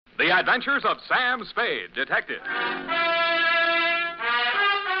The Adventures of Sam Spade, Detective.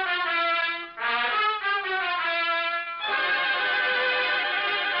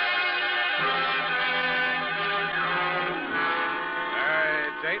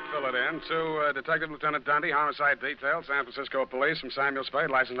 Fill it in to Detective Lieutenant Dundee, Homicide Detail, San Francisco Police, from Samuel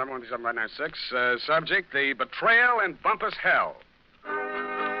Spade, license number 137596. Subject, the Betrayal in Bumpus Hell.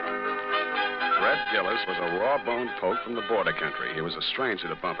 Red Gillis was a raw-boned poke from the border country. He was a stranger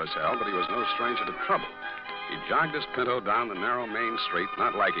to Bumpus Hell, but he was no stranger to trouble. He jogged his Pinto down the narrow main street,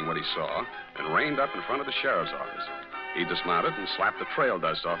 not liking what he saw, and reined up in front of the sheriff's office. He dismounted and slapped the trail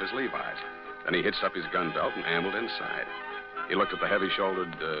dust off his Levi's. Then he hitched up his gun belt and ambled inside. He looked at the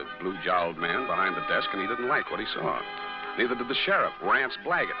heavy-shouldered, blue-jowled man behind the desk, and he didn't like what he saw. Neither did the sheriff, Rance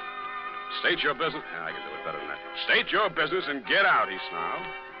Blaggett. State your business. I can do it better than that. State your business and get out, he snarled.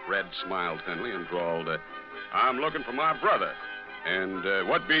 Red smiled thinly and drawled, I'm looking for my brother. And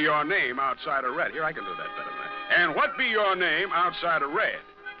what be your name outside of Red? Here, I can do that better than that. And what be your name outside of Red?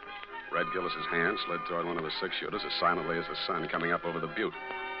 Red Gillis's hand slid toward one of the six-shooters as silently as the sun coming up over the butte.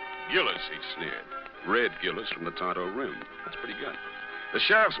 Gillis, he sneered. Red Gillis from the Tonto Rim. That's pretty good. The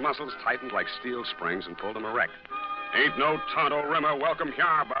sheriff's muscles tightened like steel springs and pulled him erect. Ain't no Tonto Rimmer welcome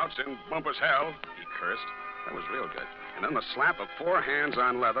hereabouts in Bumpus Hell, he cursed. That was real good. And then the slap of 4 hands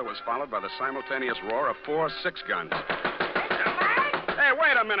on leather was followed by the simultaneous roar of 4 6-guns. Hey,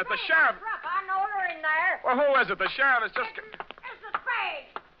 wait a minute. The sheriff... I know you're in there. Well, who is it? The sheriff is just... It's the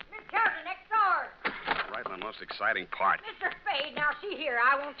Spade. Miss Kelly next door. Right in the most exciting part. Mr. Spade, now see here.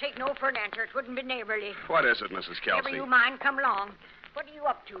 I won't take no for an answer. It wouldn't be neighborly. What is it, Mrs. Kelsey? Never you mind. Come along. What are you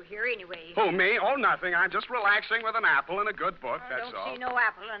up to here, anyway? Who, me? Oh, nothing. I'm just relaxing with an apple and a good book, that's all. all. I don't see no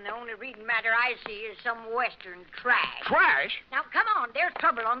apple, and the only reading matter I see is some Western trash. Trash? Now, come on. There's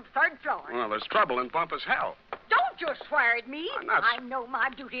trouble on the 3rd floor. Well, there's trouble in Bumpus Hell. Don't you swear at me. I'm not... I know my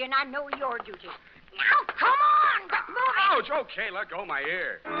duty, and I know your duty. Now, come on. Get moving. Ouch. Okay, let go my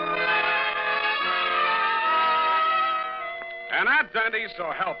ear. And that, Dundee,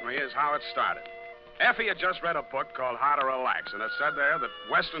 so help me, is how it started. Effie had just read a book called How to Relax, and it said there that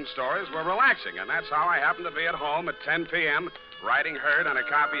Western stories were relaxing, and that's how I happened to be at home at 10 p.m., writing herd on a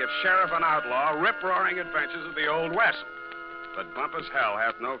copy of Sheriff and Outlaw, Rip-Roaring Adventures of the Old West. But Bumpus Hell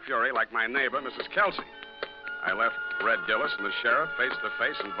hath no fury like my neighbor, Mrs. Kelsey. I left Red Gillis and the sheriff face to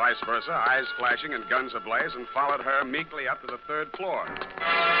face and vice versa, eyes flashing and guns ablaze, and followed her meekly up to the 3rd floor.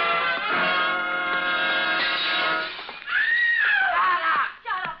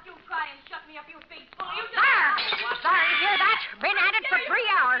 Been at it for 3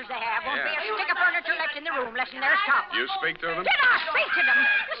 hours, they have. Won't be a stick of furniture left in the room, less than their stop. You speak to them? Did I speak to them?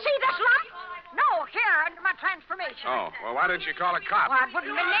 You see this lump? No, here, under my transformation. Oh, well, why didn't you call a cop? Well, it wouldn't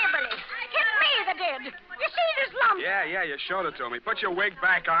be neighborly. It's me that did. You see this lump? Yeah, you showed it to me. Put your wig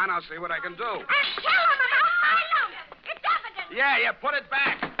back on. I'll see what I can do. And tell them about my lump. It's evident. Yeah, put it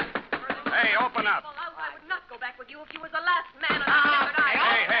back. Hey, open up. I would not go back with you if you was the last man on the planet I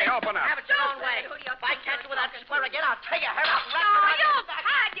own. Hey, open up. Have it your own way. If I catch you with that swear again, I'll tear your hair out. No, you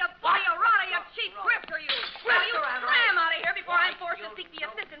had you bully rotter, you cheap grifter, you. Now, you slam out of here before I'm forced to seek the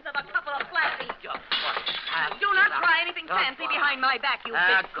assistance of a couple of flashy. Do not try anything fancy behind my back, you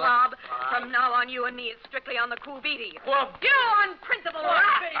big slob. From now on, you and me is strictly on the cool beaty. You unprincipled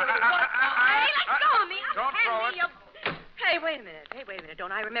rat. Hey, let go of me. Don't throw it. Hey, wait a minute.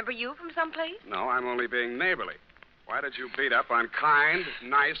 Don't I remember you from someplace? No, I'm only being neighborly. Why did you beat up on kind,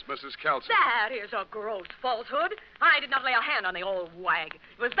 nice Mrs. Kelsey? That is a gross falsehood. I did not lay a hand on the old wag.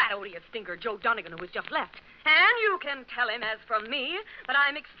 It was that odious stinker, Joe Donegan, who was just left. And you can tell him, as from me, that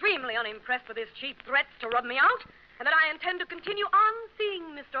I'm extremely unimpressed with his cheap threats to rub me out, and that I intend to continue on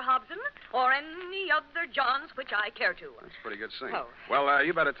seeing Mr. Hobson or any other Johns which I care to. That's pretty good singing. Oh. Well,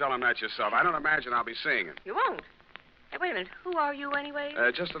 you better tell him that yourself. I don't imagine I'll be seeing him. You won't? Hey, wait a minute. Who are you, anyway?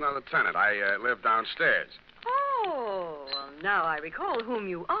 Just another tenant. I live downstairs. Oh, well, now I recall whom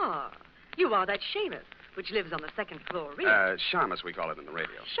you are. You are that Seamus, which lives on the 2nd floor rear. Shamus, we call it in the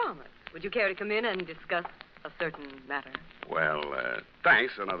radio. Seamus. Would you care to come in and discuss a certain matter? Well,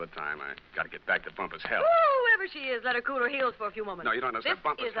 thanks. Another time. I got to get back to Bumpus Hell. Whoever she is, let her cool her heels for a few moments. No, you don't understand.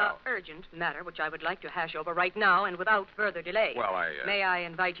 Bumpus This is Hell. an urgent matter which I would like to hash over right now and without further delay. Well, May I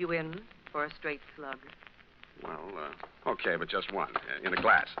invite you in for a straight slug? Well, okay, but just one. In a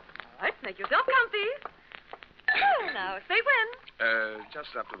glass. All right, make yourself comfy. Now, say when.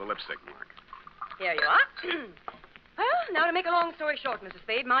 Just up to the lipstick mark. Here you are. Well, now to make a long story short, Mr.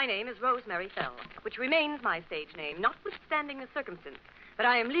 Spade, my name is Rosemary Fell, which remains my stage name, notwithstanding the circumstance. But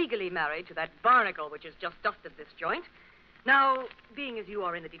I am legally married to that barnacle which has just dusted this joint. Now, being as you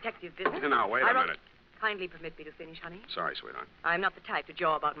are in the detective business... Now, wait a minute. kindly permit me to finish, honey? Sorry, sweetheart. I'm not the type to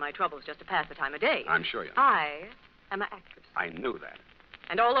jaw about my troubles just to pass the time of day. I'm sure you're not. I am an actress. I knew that.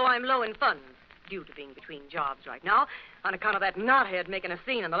 And although I'm low in funds, due to being between jobs right now, on account of that knothead making a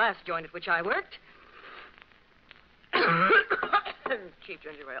scene in the last joint at which I worked... Cheap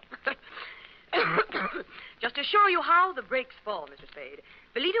ginger ale. Just to show you how the breaks fall, Mr. Spade,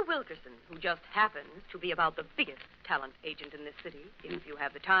 Belita Wilkerson, who just happens to be about the biggest talent agent in this city, if you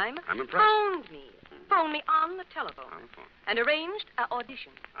have the time, I'm impressed. phoned me on the telephone, On the phone. and arranged an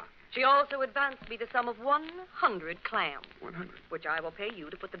audition. Ah. She also advanced me the sum of 100 clams, 100. which I will pay you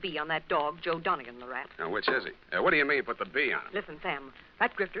to put the B on that dog, Joe Donegan, the rat. Now, which is he? What do you mean put the B on him? Listen, Sam,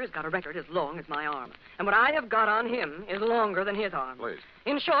 that grifter has got a record as long as my arm, and what I have got on him is longer than his arm. Please.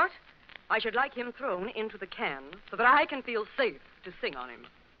 In short, I should like him thrown into the can so that I can feel safe to sing on him.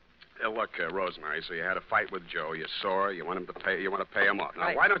 Look, Rosemary, so you had a fight with Joe. You're sore. You want him to pay. You want to pay him off. Now,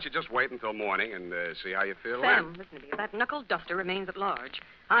 Right. why don't you just wait until morning and see how you feel Sam, then? listen to me. If that knuckle duster remains at large,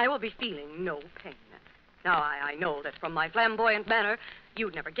 I will be feeling no pain. Now, I know that from my flamboyant manner,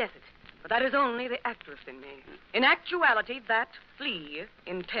 you'd never guess it. But that is only the actress in me. In actuality, that flea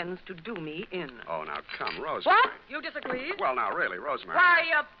intends to do me in. Oh, now come, Rosemary. What? You disagree? Well, now, really, Rosemary. Why,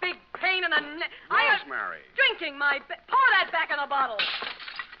 you big pain in the neck. Rosemary. Drinking my... Pour that back in the bottle.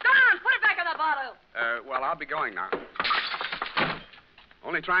 Go on, put it back in the bottle. Well, I'll be going now.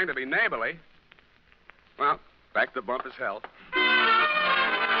 Only trying to be neighborly. Well, back to Bumpus hell.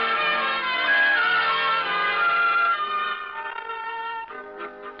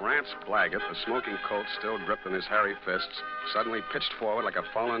 Rance Blaggett, the smoking Colt still gripped in his hairy fists, suddenly pitched forward like a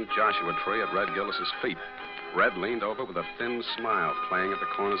fallen Joshua tree at Red Gillis's feet. Red leaned over with a thin smile playing at the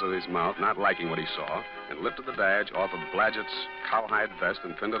corners of his mouth, not liking what he saw, and lifted the badge off of Blaggett's cowhide vest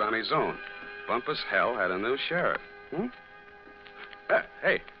and pinned it on his own. Bumpus Hell had a new sheriff.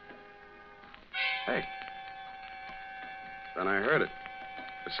 Hey. Then I heard it.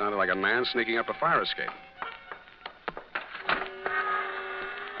 It sounded like a man sneaking up a fire escape.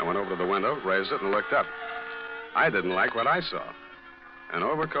 I went over to the window, raised it, and looked up. I didn't like what I saw. An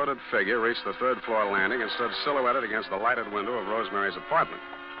overcoated figure reached the third-floor landing and stood silhouetted against the lighted window of Rosemary's apartment.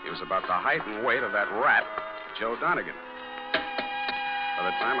 He was about the height and weight of that rat, Joe Donegan. By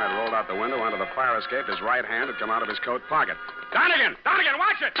the time I'd rolled out the window onto the fire escape, his right hand had come out of his coat pocket. Donegan! Donegan,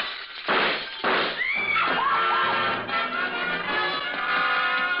 watch it!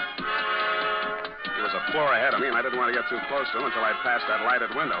 He was a floor ahead of me, and I didn't want to get too close to him until I passed that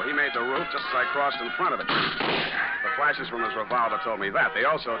lighted window. He made the roof just as I crossed in front of it. The flashes from his revolver told me that. They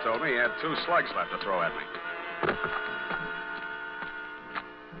also told me he had 2 slugs left to throw at me.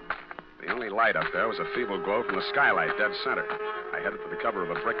 The only light up there was a feeble glow from the skylight, dead center. I headed for the cover of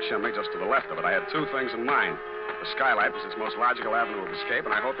a brick chimney just to the left of it. I had 2 things in mind. The skylight was his most logical avenue of escape,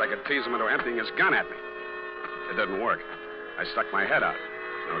 and I hoped I could tease him into emptying his gun at me. It didn't work. I stuck my head out.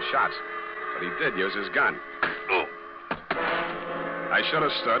 No shots. But he did use his gun. Oh. I should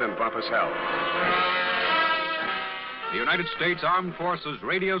have stood in Bumpus hell. The United States Armed Forces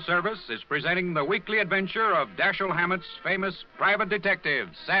Radio Service is presenting the weekly adventure of Dashiell Hammett's famous private detective,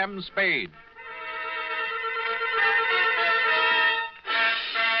 Sam Spade.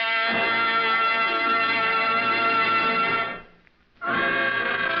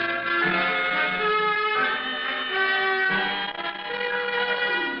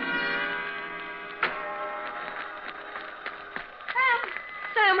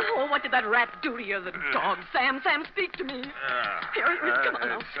 What did that rat do to you, the dog? Sam, speak to me. Here, come on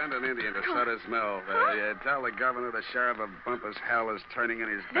now. Send an Indian to Sutter's Mill. Tell the governor the sheriff of Bumpus Hell is turning in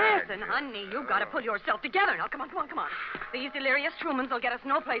his bag. Listen, honey, you've got to pull yourself together now. Come on. These delirious Trumans will get us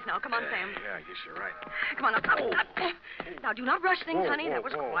no place now. Come on, Sam. Yeah, I guess you're right. Come on, now. Now, do not rush things, honey. That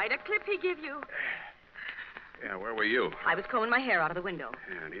was quite a clip he gave you. Yeah, where were you? I was combing my hair out of the window.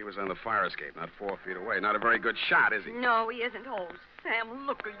 Yeah, and he was on the fire escape, not 4 feet away. Not a very good shot, is he? No, he isn't. Oh, Sam,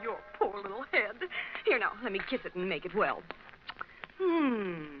 look at your poor little head. Here, now, let me kiss it and make it well.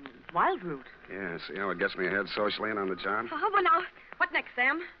 Wild root. Yeah, see how it gets me ahead socially and on the job? Well, now, what next,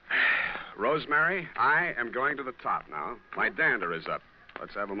 Sam? Rosemary, I am going to the top now. My dander is up.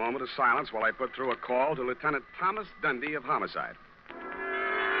 Let's have a moment of silence while I put through a call to Lieutenant Thomas Dundee of Homicide.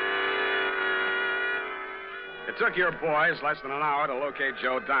 It took your boys less than an hour to locate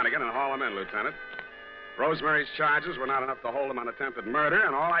Joe Donegan and haul him in, Lieutenant. Rosemary's charges were not enough to hold him on attempted murder,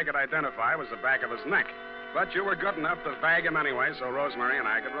 and all I could identify was the back of his neck. But you were good enough to bag him anyway, so Rosemary and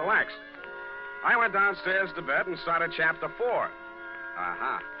I could relax. I went downstairs to bed and started Chapter 4.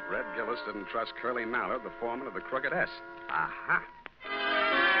 Aha. Red Gillis didn't trust Curly Mallard, the foreman of the Crooked S. Aha.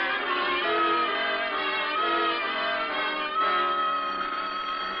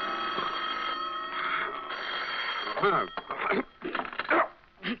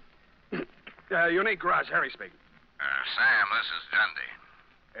 Unique Garage, Harry speaking. Sam, this is Dundee.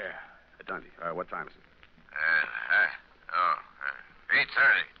 Yeah, Dundee. What time is it?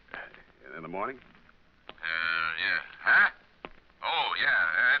 8:30. In the morning? Yeah. Huh? Oh,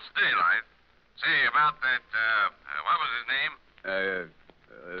 yeah, it's daylight. Say, about that, what was his name?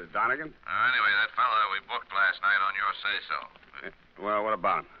 Donegan? Anyway, that fellow we booked last night on your say-so. Well, what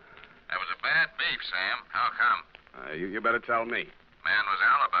about him? That was a bad beef, Sam. How come? You better tell me. Man was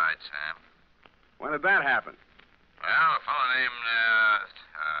alibied, Sam. When did that happen? Well, a fellow named,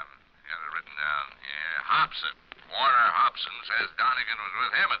 got it written down here, Hobson. Warner Hobson says Donegan was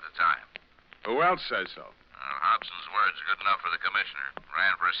with him at the time. Who else says so? Hobson's word's good enough for the commissioner.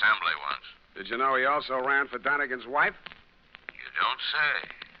 Ran for assembly once. Did you know he also ran for Donegan's wife? You don't say.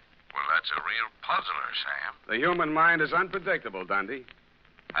 Well, that's a real puzzler, Sam. The human mind is unpredictable, Dundee.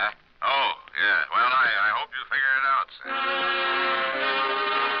 Huh? Oh, yeah. Well, I hope you figure it out, Sam.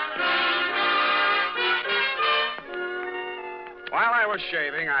 While I was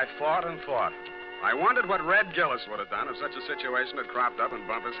shaving, I thought and thought. I wondered what Red Gillis would have done if such a situation had cropped up in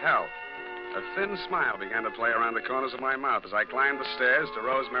Bumpus' hell. A thin smile began to play around the corners of my mouth as I climbed the stairs to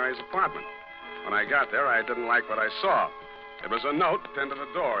Rosemary's apartment. When I got there, I didn't like what I saw. It was a note pinned to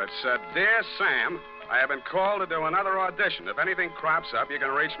the door. It said, "Dear Sam, I have been called to do another audition. If anything crops up, you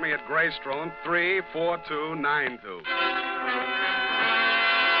can reach me at Greystone 34292.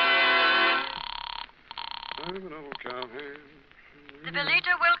 The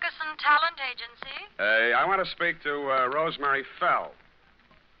Belita Wilkerson Talent Agency? I want to speak to Rosemary Fell.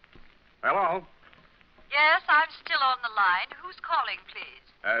 Hello? Yes, I'm still on the line. Who's calling, please?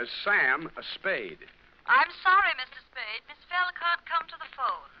 Sam Spade. I'm sorry, Mr. Spade. Miss Fell can't come to the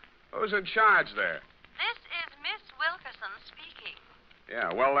phone. Who's in charge there? This is Miss Wilkerson speaking. Yeah,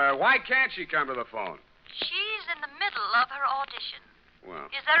 well, why can't she come to the phone? She's in the middle of her audition. Well.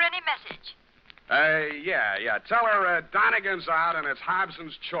 Is there any message? Yeah. Tell her Donegan's out and it's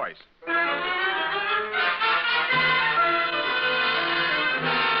Hobson's choice.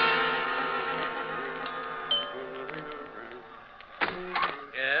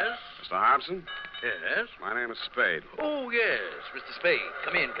 Yes? Mr. Hobson? Yes? My name is Spade. Oh, yes, Mr. Spade.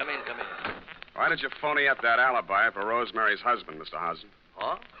 Come in. Why did you phony up that alibi for Rosemary's husband, Mr. Hobson?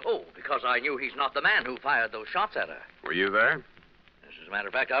 Huh? Oh, because I knew he's not the man who fired those shots at her. Were you there? Yes, as a matter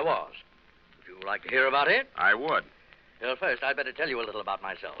of fact, I was. Would you like to hear about it? I would. Well, first, I'd better tell you a little about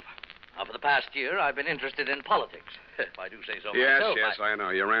myself. Now, for the past year, I've been interested in politics. If I do say so myself. Yes, I know.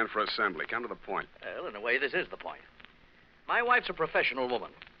 You ran for assembly. Come to the point. Well, in a way, this is the point. My wife's a professional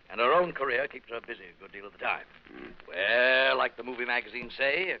woman, and her own career keeps her busy a good deal of the time. Well, like the movie magazines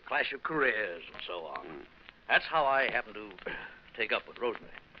say, a clash of careers and so on. That's how I happened to take up with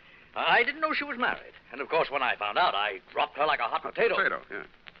Rosemary. I didn't know she was married, and of course, when I found out, I dropped her like a hot potato. Potato.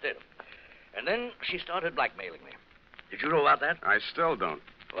 And then she started blackmailing me. Did you know about that? I still don't.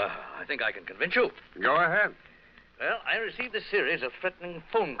 Well, I think I can convince you. Go ahead. Well, I received a series of threatening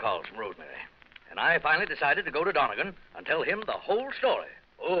phone calls from Rosemary. And I finally decided to go to Donegan and tell him the whole story.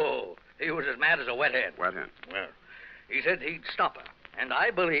 Oh, he was as mad as a wet hen. Wet hen? Well, he said he'd stop her. And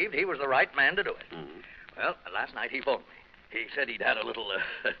I believed he was the right man to do it. Mm-hmm. Well, last night he phoned me. He said he'd had a little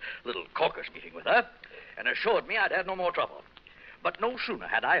caucus meeting with her and assured me I'd have no more trouble. But no sooner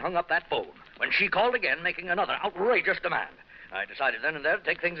had I hung up that phone when she called again, making another outrageous demand. I decided then and there to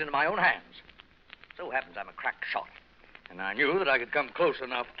take things into my own hands. So happens I'm a crack shot. And I knew that I could come close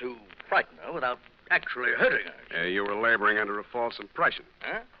enough to frighten her without actually hurting her. You were laboring under a false impression.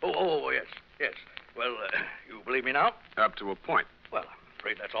 Huh? Oh, yes. Well, you believe me now? Up to a point. Well, I'm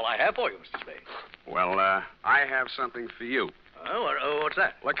afraid that's all I have for you, Mr. Spade. Well, I have something for you. What's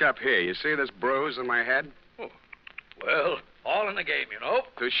that? Look up here. You see this bruise in my head? Oh. Well, all in the game, you know.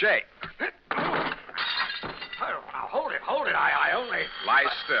 Touché. Now, hold it. I only... Lie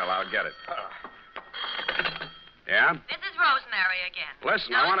still. I'll get it. Yeah? This is Rosemary again.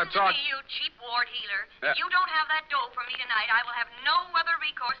 Listen, now, I want to talk... Listen to me, you cheap ward healer. If you don't have that dough for me tonight, I will have no other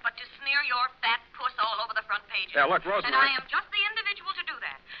recourse but to smear your fat puss all over the front pages. Yeah, look, Rosemary... And I am just the individual to do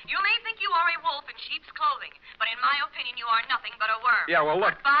that. You may think you are a wolf in sheep's clothing, but in my opinion, you are nothing but a worm. Yeah, well,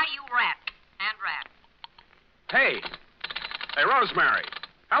 look... Goodbye, you rat. And rat. Hey, Rosemary.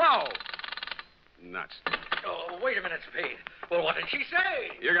 Hello. Nuts. Oh, wait a minute, Spade. Well, what did she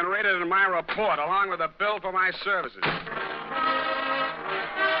say? You're going to read it in my report, along with a bill for my services. Anita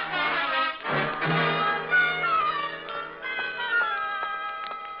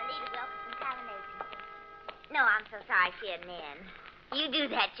Wilkerson Talent Agency. No, I'm so sorry she isn't in. You do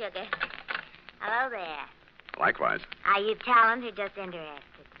that, sugar. Hello there. Likewise. Are you talent or just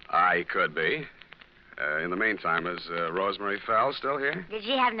interested? I could be. In the meantime, is Rosemary Fell still here? Did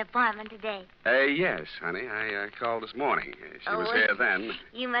she have an appointment today? Yes, honey. I called this morning. She was here then.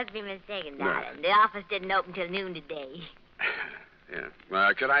 You must be mistaken, No. darling. The office didn't open till noon today.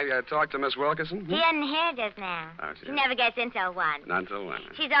 Yeah. Could I talk to Miss Wilkerson? She isn't here just now. Oh, She never gets in till 1. Not till when?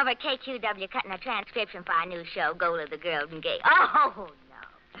 She's over at KQW cutting a transcription for our new show, Goal of the Golden Gate. Oh,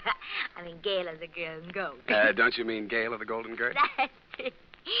 no. I mean, Gale of the Golden Goat. Don't you mean Gale of the Golden Gate? That's it.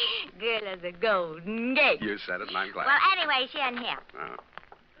 Girl of the Golden Gate. You said it, and I'm glad. Well, anyway, she isn't here. Oh.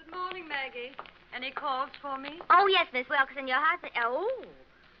 Good morning, Maggie. Any calls for me? Oh, yes, Miss Wilkerson, your husband. Oh.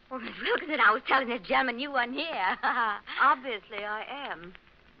 Well, Miss Wilkerson, I was telling this gentleman you weren't here. Obviously, I am.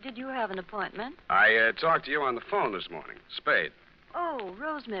 Did you have an appointment? I talked to you on the phone this morning. Spade. Oh,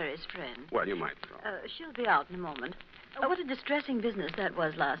 Rosemary's friend. Well, you might know. She'll be out in a moment. What a distressing business that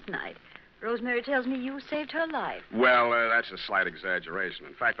was last night. Rosemary tells me you saved her life. Well, that's a slight exaggeration.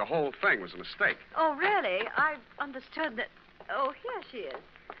 In fact, the whole thing was a mistake. Oh, really? I understood that. Oh, here she is.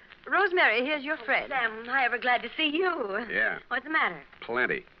 Rosemary, here's your friend. Sam, I ever glad to see you. Yeah. What's the matter?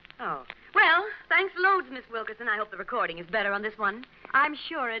 Plenty. Oh. Well, thanks loads, Miss Wilkerson. I hope the recording is better on this one. I'm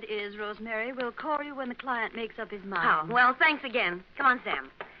sure it is, Rosemary. We'll call you when the client makes up his mind. Oh, well, thanks again. Come on,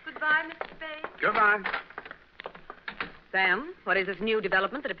 Sam. Goodbye, Mr. Spade. Goodbye. Sam, what is this new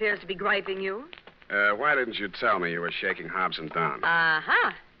development that appears to be griping you? Why didn't you tell me you were shaking Hobson down?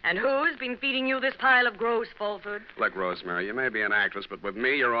 Uh-huh. And who's been feeding you this pile of gross falsehood? Look, Rosemary, you may be an actress, but with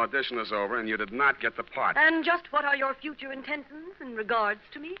me, your audition is over, and you did not get the part. And just what are your future intentions in regards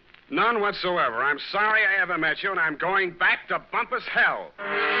to me? None whatsoever. I'm sorry I ever met you, and I'm going back to Bumpus hell.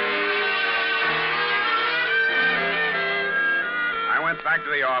 I went back to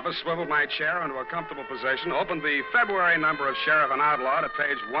the office, swiveled my chair into a comfortable position, opened the February number of Sheriff and Outlaw to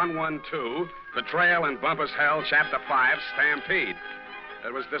page 112, Betrayal in Bumpus Hell, Chapter 5, Stampede.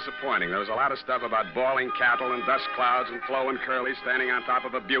 It was disappointing. There was a lot of stuff about bawling cattle and dust clouds and Flo and Curly standing on top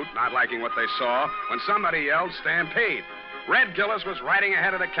of a butte, not liking what they saw, when somebody yelled, Stampede. Red Gillis was riding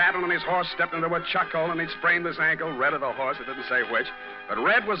ahead of the cattle, and his horse stepped into a chuck hole, and he'd sprained his ankle. Red of the horse, it didn't say which. But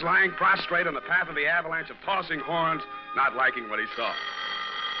Red was lying prostrate in the path of the avalanche of tossing horns, not liking what he saw.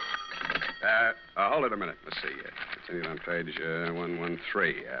 Hold it a minute. Let's see. Continued on page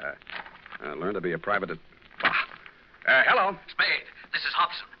 113. Learn to be a private... hello. Spade, this is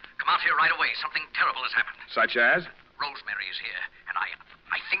Hobson. Come out here right away. Something terrible has happened. Such as? Rosemary is here, and I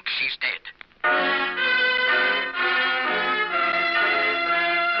think she's dead.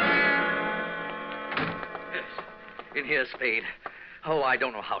 Yes. In here, Spade. Oh, I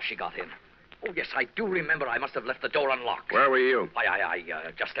don't know how she got in. Oh, yes, I do remember I must have left the door unlocked. Where were you? Why, I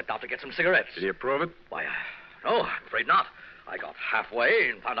just stepped out to get some cigarettes. Can you prove it? Why, no, I'm afraid not. I got halfway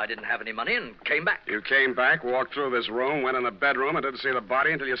and found I didn't have any money and came back. You came back, walked through this room, went in the bedroom, and didn't see the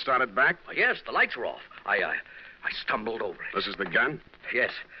body until you started back? Yes, the lights were off. I stumbled over it. This is the gun?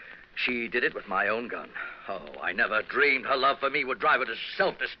 Yes. She did it with my own gun. Oh, I never dreamed her love for me would drive her to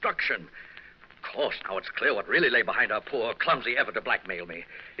self-destruction. Of course, now it's clear what really lay behind her poor, clumsy effort to blackmail me.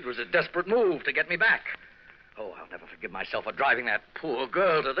 It was a desperate move to get me back. Oh, I'll never forgive myself for driving that poor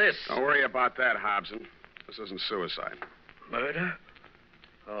girl to this. Don't worry about that, Hobson. This isn't suicide. Murder?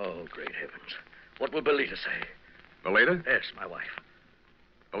 Oh, great heavens. What will Belita say? Belita? Yes, my wife.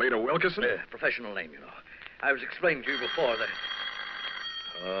 Belita Wilkerson? Professional name, you know. I was explaining to you before that...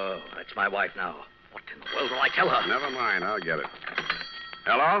 Oh, that's my wife now. What in the world will I tell her? Never mind. I'll get it.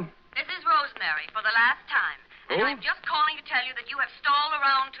 Hello? This is Rosemary for the last time. And Who? I'm just calling to tell you that you have stalled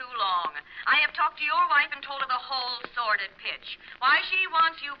around too long. I have talked to your wife and told her the whole sordid pitch. Why she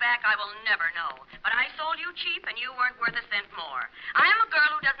wants you back, I will never know. But I sold you cheap, and you weren't worth a cent more. I am a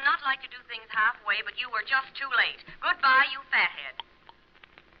girl who does not like to do things halfway, but you were just too late. Goodbye, you fathead.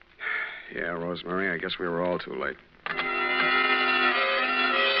 Yeah, Rosemary, I guess we were all too late.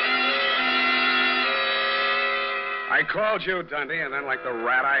 I called you, Dundee, and then, like the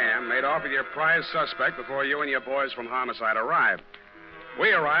rat I am, made off with your prize suspect before you and your boys from Homicide arrived.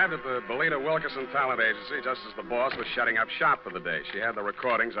 We arrived at the Belita Wilkerson Talent Agency just as the boss was shutting up shop for the day. She had the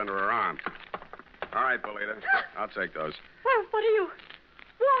recordings under her arm. All right, Belita. I'll take those. Well, what are you...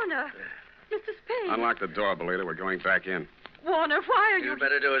 Warner. Mr. Spade. Unlock the door, Belita. We're going back in. Warner, why are you... You'd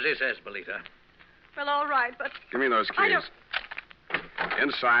better do as he says, Belita. Well, all right, but... Give me those keys. I don't...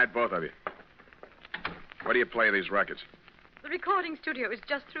 Inside, both of you. Where do you play these records? The recording studio is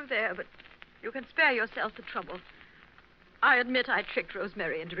just through there, but you can spare yourself the trouble. I admit I tricked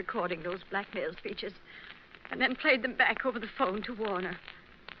Rosemary into recording those blackmail speeches and then played them back over the phone to Warner.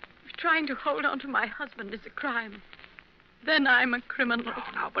 If trying to hold on to my husband is a crime, then I'm a criminal.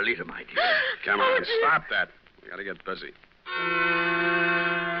 Oh, now, Belita, my dear. Come on, stop that. We gotta get busy.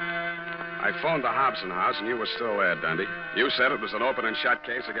 I phoned the Hobson house, and you were still there, Dundee. You said it was an open and shut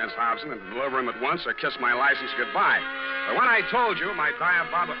case against Hobson and to deliver him at once or kiss my license goodbye. But when I told you my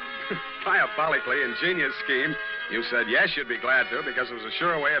diabolically ingenious scheme, you said yes, you'd be glad to because it was a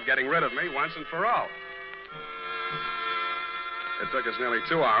sure way of getting rid of me once and for all. It took us nearly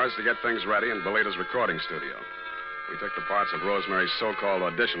 2 hours to get things ready in Belita's recording studio. We took the parts of Rosemary's so-called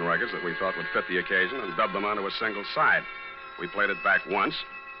audition records that we thought would fit the occasion and dubbed them onto a single side. We played it back once,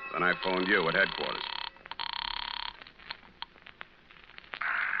 then I phoned you at headquarters.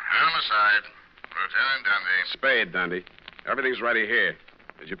 Homicide. Lieutenant Dundee. Spade, Dundee. Everything's ready here.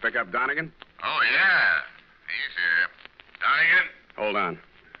 Did you pick up Donegan? Oh, yeah. He's here. Donegan? Hold on.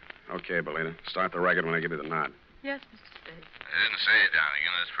 Okay, Belita. Start the record when I give you the nod. Yes, Mr. Spade. I didn't say it,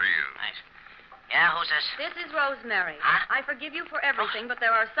 Donegan. It's for you. Right. Yeah, who's this? This is Rosemary. Huh? I forgive you for everything, but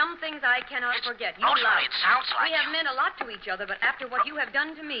there are some things I cannot forget. You Rosemary, lied. it sounds like We have you. meant a lot to each other, but after what you have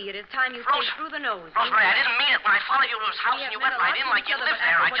done to me, it is time you paid through the nose. Rosemary, I didn't mean it. When I followed you to his house and you went right in like you lived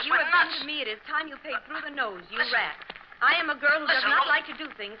there, I just went What you have done nuts. to me, it is time you paid through the nose, you Listen. rat. I am a girl who does Listen, not Rose- like to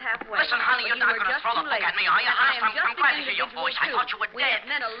do things halfway. Listen, honey, But you're not were going to just throw the too book late. at me, are you? And I am I'm just glad an to hear your individual, voice. I too. thought you were We dead. have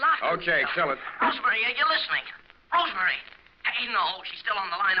meant a lot to Okay, each kill other. it. Rosemary, are you listening? Rosemary. Hey, no, she's still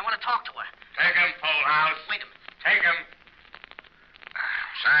on the line. I want to talk to her. Take him, full house. Wait a minute. Take him.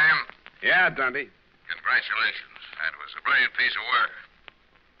 Sam, Yeah, Dundee. congratulations. That was a brilliant piece of work.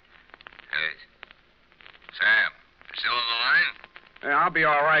 Hey, Sam, you still on the line? Yeah, I'll be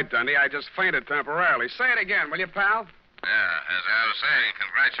all right, Dundee. I just fainted temporarily. Say it again, will you, pal? Yeah, as I was saying,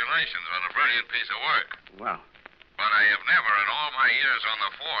 congratulations on a brilliant piece of work. Well, But I have never in all my years on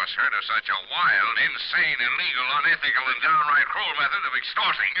the force heard of such a wild, insane, illegal, unethical, and downright cruel method of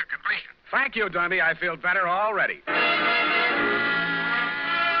extorting a completion. thank you, Dundee. I feel better already.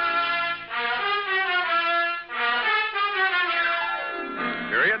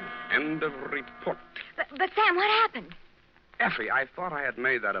 Period. End of report. But Sam, what happened? Effie, I thought I had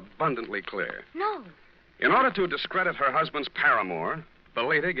made that abundantly clear. No. In order to discredit her husband's paramour,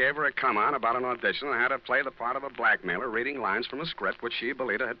 Belita gave her a come-on about an audition and had her play the part of a blackmailer reading lines from a script which she,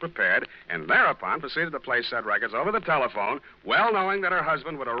 Belita, had prepared, and thereupon proceeded to play said records over the telephone, well knowing that her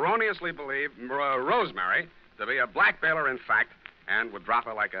husband would erroneously believe Rosemary to be a blackmailer in fact and would drop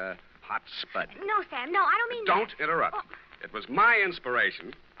her like a hot spud. No, Sam, no, I don't mean Don't that. interrupt. Oh. It was my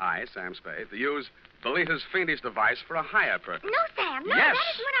inspiration, I, Sam Spade, to use Belita's fiendish device for a higher purpose. No, Sam, no, Yes.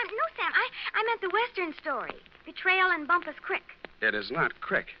 that is what I'm... No, Sam, I meant the Western story. Betrayal and Bumpus Creek. It is not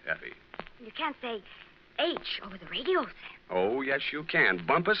Crick, Effie. You can't say H over the radio, Sam. Oh, yes, you can.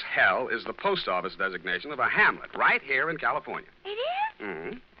 Bumpus Hell is the post office designation of a hamlet right here in California. It is?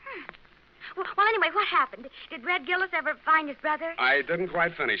 Mm-hmm. Well, anyway, what happened? Did Red Gillis ever find his brother? I didn't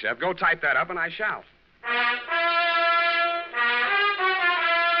quite finish, Ev. Go type that up, and I shall.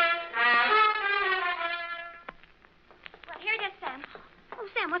 Well, here it is, Sam. Oh,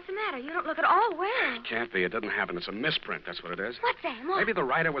 Sam, what's the matter? You don't look at all well. Can't be. It didn't happen. It's a misprint. That's what it is. What, Sam? What? Maybe the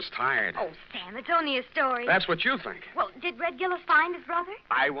writer was tired. Oh, Sam, it's only a story. That's what you think. Well, did Red Gillis find his brother?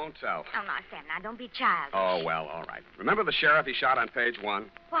 I won't tell. Oh, no, Sam, now don't be childish. Oh, well, all right. Remember the sheriff he shot on page 1?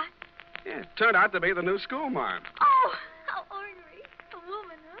 What? Yeah, it turned out to be the new schoolmarm. Oh, how ornery. A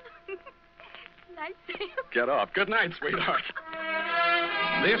woman, huh? Nice, Sam. Get off. Good night, sweetheart.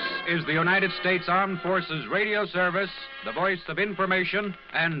 This is the United States Armed Forces Radio Service, the voice of information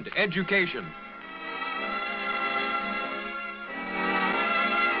and education.